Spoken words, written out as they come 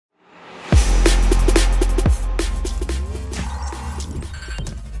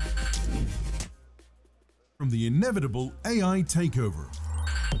from the Inevitable AI Takeover.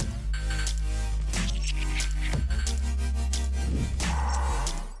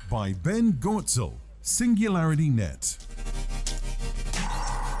 By Ben Goertzel, SingularityNET.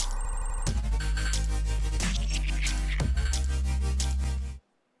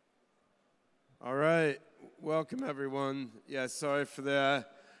 All right, welcome everyone. Yeah, sorry for the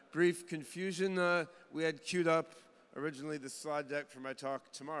brief confusion. We had queued up originally the slide deck for my talk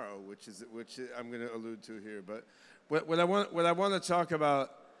tomorrow, which I'm going to allude to here. But what I want to talk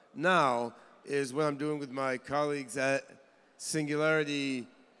about now is what I'm doing with my colleagues at SingularityNET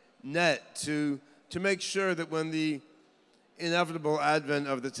to make sure that when the inevitable advent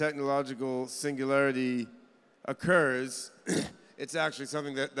of the technological singularity occurs, it's actually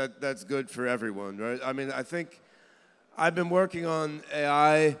something that's good for everyone, right? I mean, I think I've been working on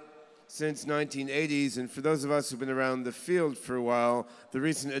AI since 1980s, and for those of us who've been around the field for a while, the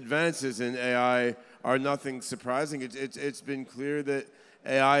recent advances in AI are nothing surprising. It's been clear that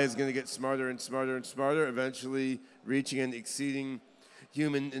AI is going to get smarter and smarter and smarter, eventually reaching and exceeding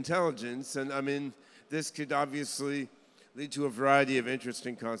human intelligence. And I mean, this could obviously lead to a variety of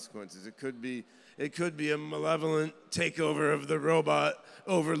interesting consequences. It could be a malevolent takeover of the robot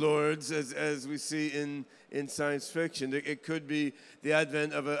overlords, as we see in science fiction. It could be the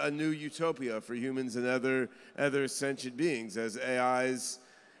advent of a new utopia for humans and other sentient beings, as AIs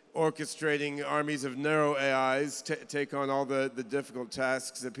orchestrating armies of narrow AIs take on all the difficult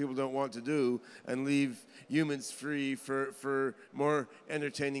tasks that people don't want to do and leave humans free for more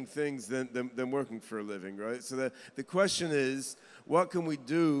entertaining things than working for a living, right? So the question is, what can we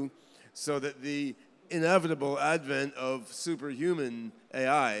do so that the inevitable advent of superhuman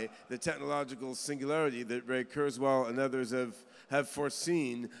AI, the technological singularity that Ray Kurzweil and others have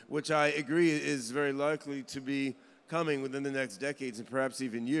foreseen, which I agree is very likely to be coming within the next decades and perhaps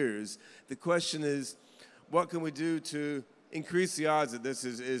even years. The question is, what can we do to increase the odds that this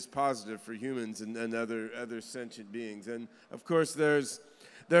is positive for humans and other sentient beings? And of course, there's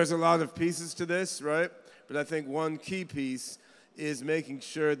a lot of pieces to this, right? But I think one key piece is making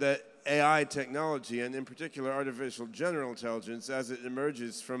sure that AI technology, and in particular artificial general intelligence, as it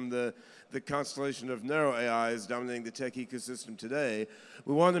emerges from the constellation of narrow AIs dominating the tech ecosystem today,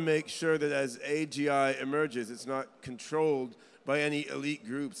 we want to make sure that as AGI emerges, it's not controlled by any elite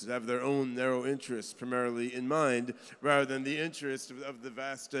groups that have their own narrow interests primarily in mind, rather than the interest of the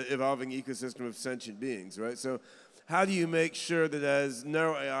vast evolving ecosystem of sentient beings, right? So how do you make sure that as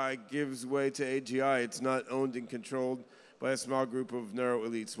narrow AI gives way to AGI, it's not owned and controlled by a small group of narrow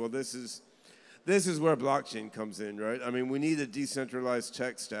elites? Well, this is where blockchain comes in, right? I mean, we need a decentralized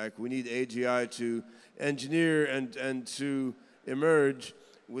tech stack. We need AGI to engineer and to emerge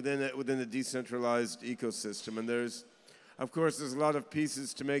within a decentralized ecosystem. And of course, there's a lot of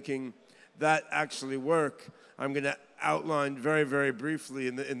pieces to making that actually work. I'm going to outline very, very briefly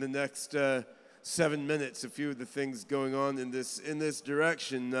in the next 7 minutes a few of the things going on in this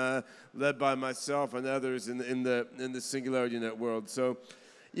direction, led by myself and others in the SingularityNET world. So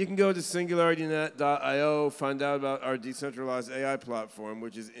you can go to SingularityNET.io, find out about our decentralized AI platform,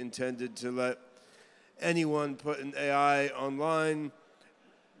 which is intended to let anyone put an AI online,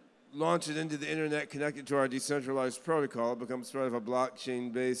 launch it into the internet, connect it to our decentralized protocol, become sort of a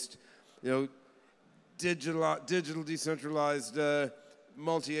blockchain-based, digital decentralized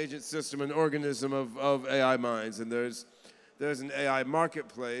multi-agent system, an organism of AI minds. And there's an AI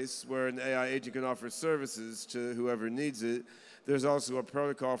marketplace where an AI agent can offer services to whoever needs it. There's also a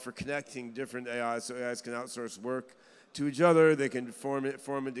protocol for connecting different AIs, so AIs can outsource work to each other. They can form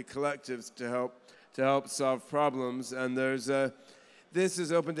into collectives to help solve problems. And this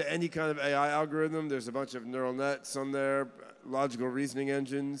is open to any kind of AI algorithm. There's a bunch of neural nets on there, logical reasoning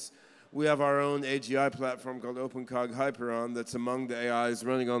engines. We have our own AGI platform called OpenCog Hyperon that's among the AIs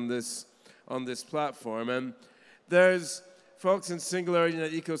running on this platform. And there's folks in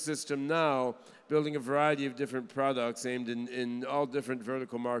SingularityNET ecosystem now building a variety of different products aimed in all different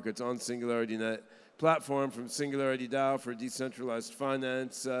vertical markets on SingularityNET platform, from Singularity DAO for decentralized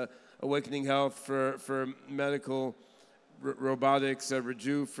finance, Awakening Health for medical robotics,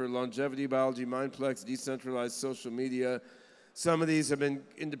 Reju for longevity biology, Mindplex, decentralized social media. Some of these have been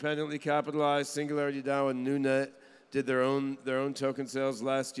independently capitalized. Singularity DAO and NewNet did their own token sales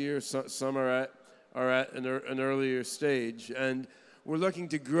last year. Some are at an earlier stage, and we're looking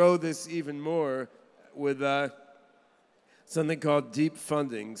to grow this even more with something called deep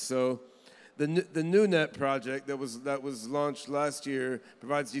funding. So the NewNet project that was launched last year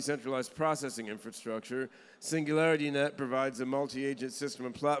provides decentralized processing infrastructure. SingularityNET provides a multi-agent system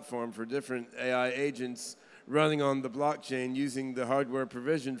and platform for different AI agents running on the blockchain using the hardware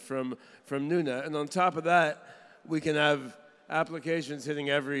provision from NewNet. And on top of that, we can have applications hitting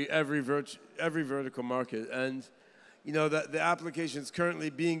every vertical market. And you know, the applications currently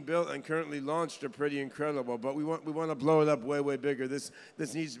being built and currently launched are pretty incredible, but we want to blow it up way bigger. This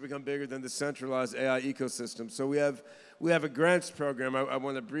needs to become bigger than the centralized AI ecosystem. So we have a grants program I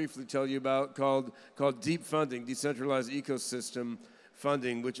want to briefly tell you about called Deep Funding, Decentralized Ecosystem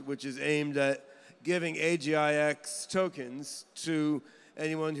Funding, which is aimed at giving AGIX tokens to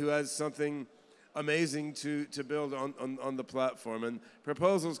anyone who has something amazing to build on the platform. And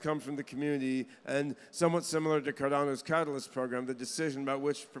proposals come from the community, and somewhat similar to Cardano's Catalyst program, the decision about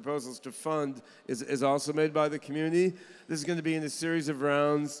which proposals to fund is also made by the community. This is going to be in a series of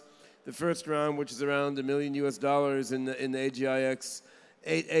rounds. The first round, which is around $1 million in the AGIX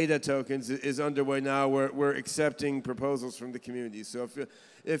ADA tokens, is underway now. We're accepting proposals from the community. So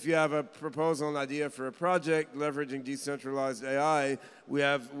if you have a proposal, an idea for a project leveraging decentralized AI,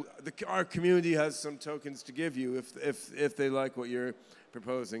 our community has some tokens to give you if they like what you're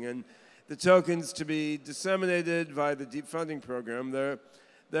proposing. And the tokens to be disseminated via the Deep Funding program, they're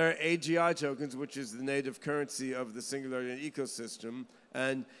AGI tokens, which is the native currency of the SingularityNET ecosystem.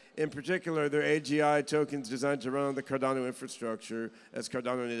 And in particular, they're AGI tokens designed to run on the Cardano infrastructure as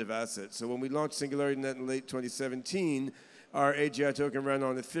Cardano native assets. So when we launched SingularityNET in late 2017, our AGI token ran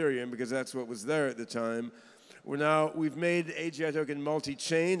on Ethereum because that's what was there at the time. We've made AGI token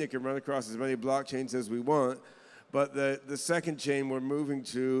multi-chain. It can run across as many blockchains as we want. But the second chain we're moving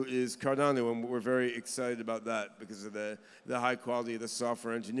to is Cardano, and we're very excited about that because of the high quality of the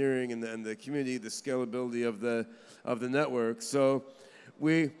software engineering and the community, the scalability of the network. So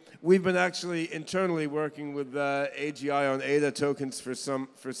we've been actually internally working with AGI on ADA tokens for some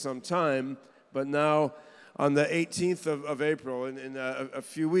time, but now on the 18th of April, in a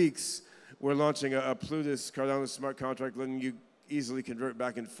few weeks, we're launching a Plutus Cardano smart contract, letting you easily convert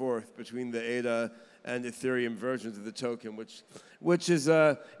back and forth between the ADA and Ethereum versions of the token, which is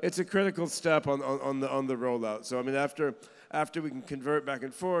it's a critical step on the rollout. So I mean, after we can convert back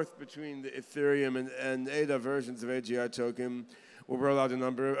and forth between the Ethereum and ADA versions of AGI token, we'll roll out a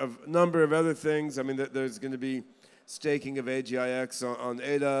number of other things. I mean, there's going to be staking of AGIX on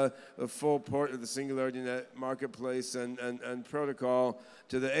ADA, a full port of the SingularityNET marketplace and protocol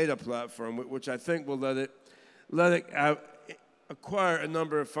to the ADA platform, which I think will let it acquire a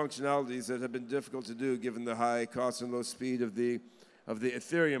number of functionalities that have been difficult to do given the high cost and low speed of the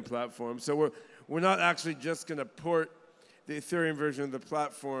Ethereum platform. So we're not actually just going to port the Ethereum version of the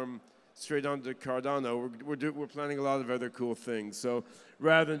platform straight onto Cardano. We're planning a lot of other cool things. So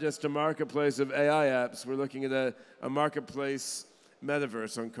rather than just a marketplace of AI apps, we're looking at a marketplace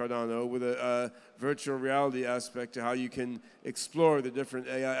metaverse on Cardano with a virtual reality aspect to how you can explore the different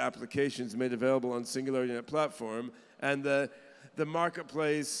AI applications made available on SingularityNET platform. And the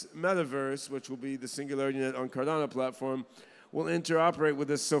marketplace metaverse, which will be the SingularityNET on Cardano platform, will interoperate with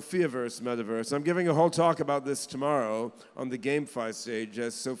the Sophiaverse metaverse. I'm giving a whole talk about this tomorrow on the GameFi stage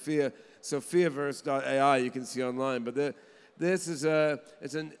as Sophiaverse.ai you can see online. But this is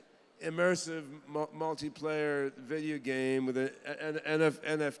it's an immersive multiplayer video game with an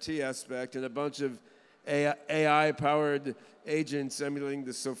NFT aspect and a bunch of AI-powered agents emulating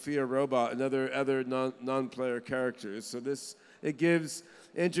the Sophia robot and other non-player characters. So it gives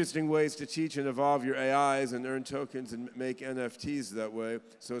interesting ways to teach and evolve your AIs and earn tokens and make NFTs that way.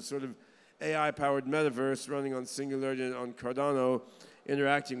 So it's sort of AI-powered metaverse running on SingularityNET on Cardano,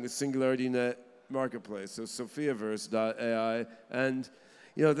 interacting with SingularityNET marketplace. So Sophiaverse.ai, and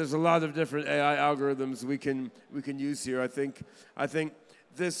you know, there's a lot of different AI algorithms we can use here. I think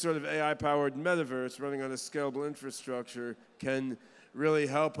this sort of AI-powered metaverse running on a scalable infrastructure can really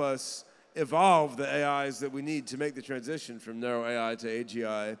help us evolve the AIs that we need to make the transition from narrow AI to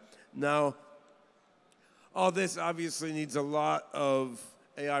AGI. Now, all this obviously needs a lot of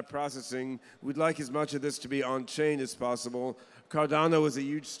AI processing. We'd like as much of this to be on-chain as possible. Cardano is a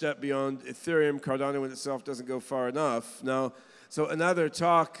huge step beyond Ethereum. Cardano in itself doesn't go far enough. Now, so another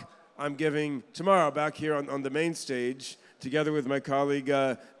talk I'm giving tomorrow back here on the main stage, together with my colleague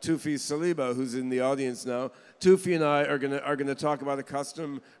Toufi Saliba, who's in the audience now. Toufi and I are gonna talk about a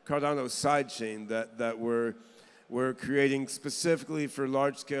custom Cardano sidechain that we're creating specifically for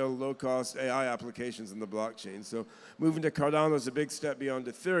large-scale, low-cost AI applications in the blockchain. So moving to Cardano is a big step beyond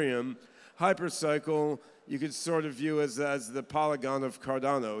Ethereum. Hypercycle you could sort of view as the Polygon of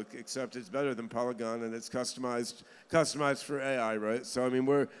Cardano, except it's better than Polygon and it's customized for AI, right? So I mean,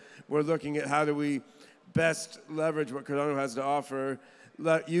 we're looking at how do we best leverage what Cardano has to offer,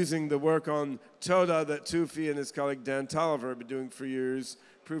 using the work on Toda that Toufi and his colleague Dan Tolliver have been doing for years,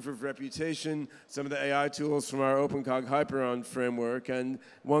 proof of reputation, some of the AI tools from our OpenCog Hyperon framework, and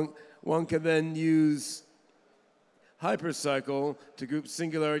one can then use Hypercycle to group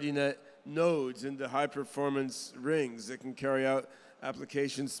SingularityNet nodes into high-performance rings that can carry out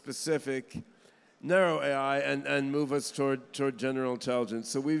application-specific narrow AI and move us toward general intelligence.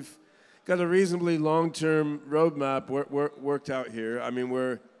 So we've got a reasonably long-term roadmap worked out here. I mean,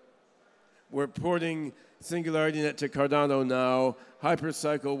 we're porting SingularityNet to Cardano now.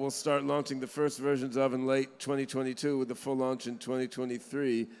 Hypercycle will start launching the first versions of in late 2022 with the full launch in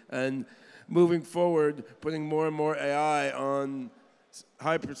 2023. And moving forward, putting more and more AI on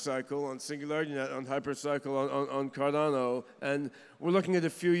Hypercycle, on SingularityNet, on Hypercycle, on Cardano. And we're looking at a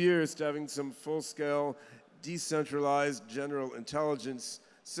few years to having some full-scale, decentralized general intelligence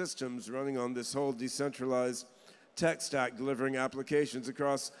systems running on this whole decentralized tech stack, delivering applications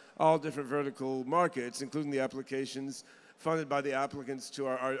across all different vertical markets, including the applications funded by the applicants to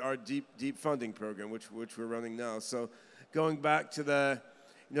our deep funding program, which we're running now. So going back to the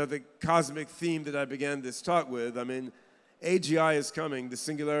cosmic theme that I began this talk with, I mean, AGI is coming, the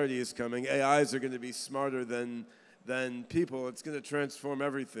singularity is coming, AIs are going to be smarter than people. It's going to transform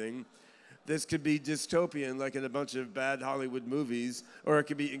everything. This could be dystopian, like in a bunch of bad Hollywood movies, or it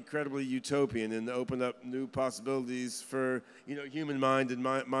could be incredibly utopian and open up new possibilities for human mind and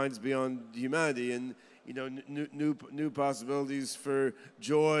minds beyond humanity, and new possibilities for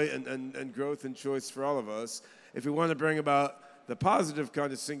joy and growth and choice for all of us. If we want to bring about the positive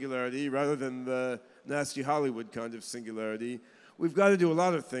kind of singularity rather than the nasty Hollywood kind of singularity, we've got to do a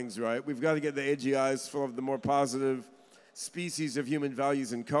lot of things right. We've got to get the AGIs full of the more positive species of human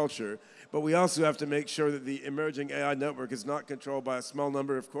values and culture. But we also have to make sure that the emerging AI network is not controlled by a small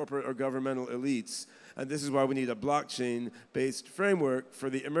number of corporate or governmental elites. And this is why we need a blockchain-based framework for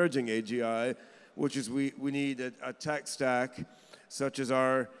the emerging AGI, which is we need a tech stack such as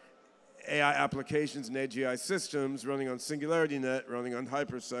our AI applications and AGI systems running on SingularityNet, running on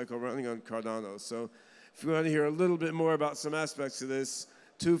Hypercycle, running on Cardano. So if you want to hear a little bit more about some aspects of this,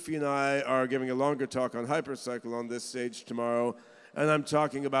 Toufi and I are giving a longer talk on Hypercycle on this stage tomorrow. And I'm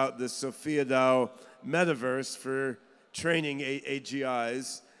talking about the Sophia DAO metaverse for training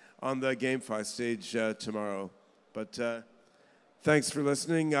AGIs on the GameFi stage tomorrow. But thanks for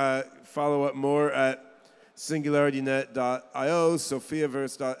listening. Follow up more at SingularityNet.io,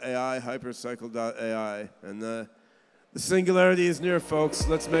 Sophiaverse.ai, Hypercycle.ai. And the singularity is near, folks.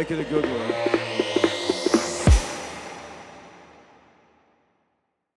 Let's make it a good one.